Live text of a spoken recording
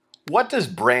What does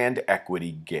brand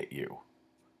equity get you?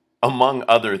 Among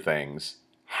other things,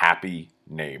 happy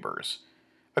neighbors.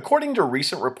 According to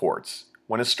recent reports,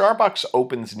 when a Starbucks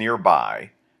opens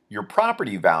nearby, your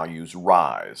property values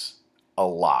rise a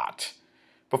lot.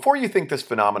 Before you think this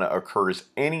phenomena occurs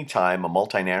anytime a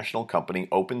multinational company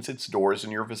opens its doors in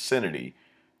your vicinity,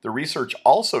 the research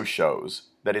also shows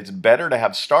that it's better to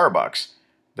have Starbucks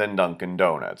than Dunkin'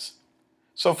 Donuts.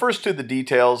 So, first to the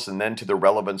details and then to the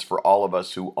relevance for all of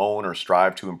us who own or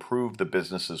strive to improve the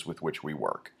businesses with which we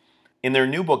work. In their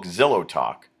new book, Zillow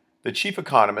Talk, the chief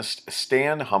economist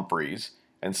Stan Humphries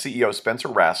and CEO Spencer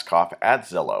Rascoff at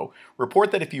Zillow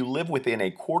report that if you live within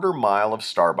a quarter-mile of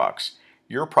Starbucks,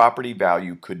 your property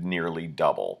value could nearly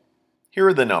double. Here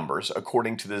are the numbers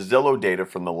according to the Zillow data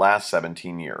from the last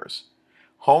 17 years.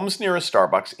 Homes near a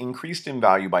Starbucks increased in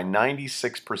value by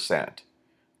 96%.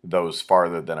 Those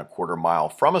farther than a quarter mile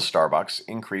from a Starbucks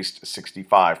increased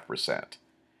 65%.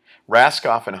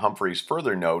 Rascoff and Humphries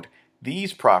further note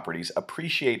these properties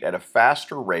appreciate at a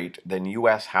faster rate than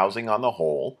U.S. housing on the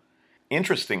whole.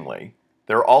 Interestingly,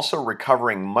 they're also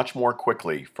recovering much more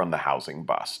quickly from the housing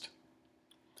bust.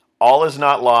 All is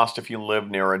not lost if you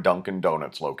live near a Dunkin'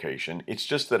 Donuts location. It's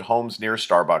just that homes near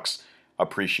Starbucks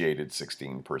appreciated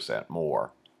 16%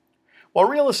 more. While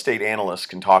real estate analysts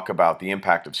can talk about the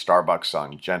impact of Starbucks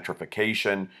on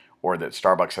gentrification or that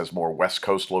Starbucks has more West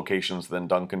Coast locations than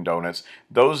Dunkin' Donuts,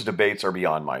 those debates are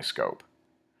beyond my scope.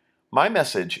 My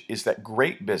message is that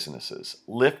great businesses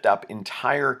lift up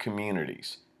entire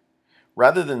communities.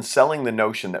 Rather than selling the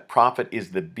notion that profit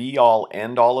is the be-all,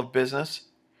 end-all of business,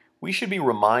 we should be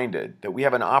reminded that we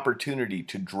have an opportunity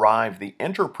to drive the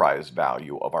enterprise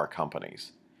value of our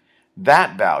companies.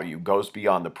 That value goes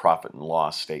beyond the profit and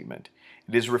loss statement.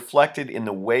 It is reflected in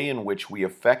the way in which we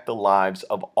affect the lives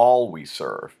of all we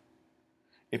serve.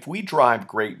 If we drive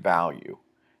great value,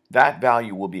 that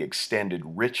value will be extended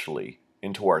richly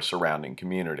into our surrounding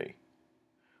community.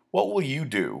 What will you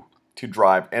do to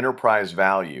drive enterprise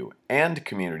value and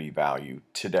community value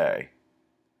today?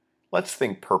 Let's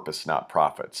think purpose, not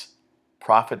profits.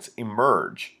 Profits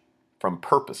emerge from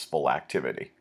purposeful activity.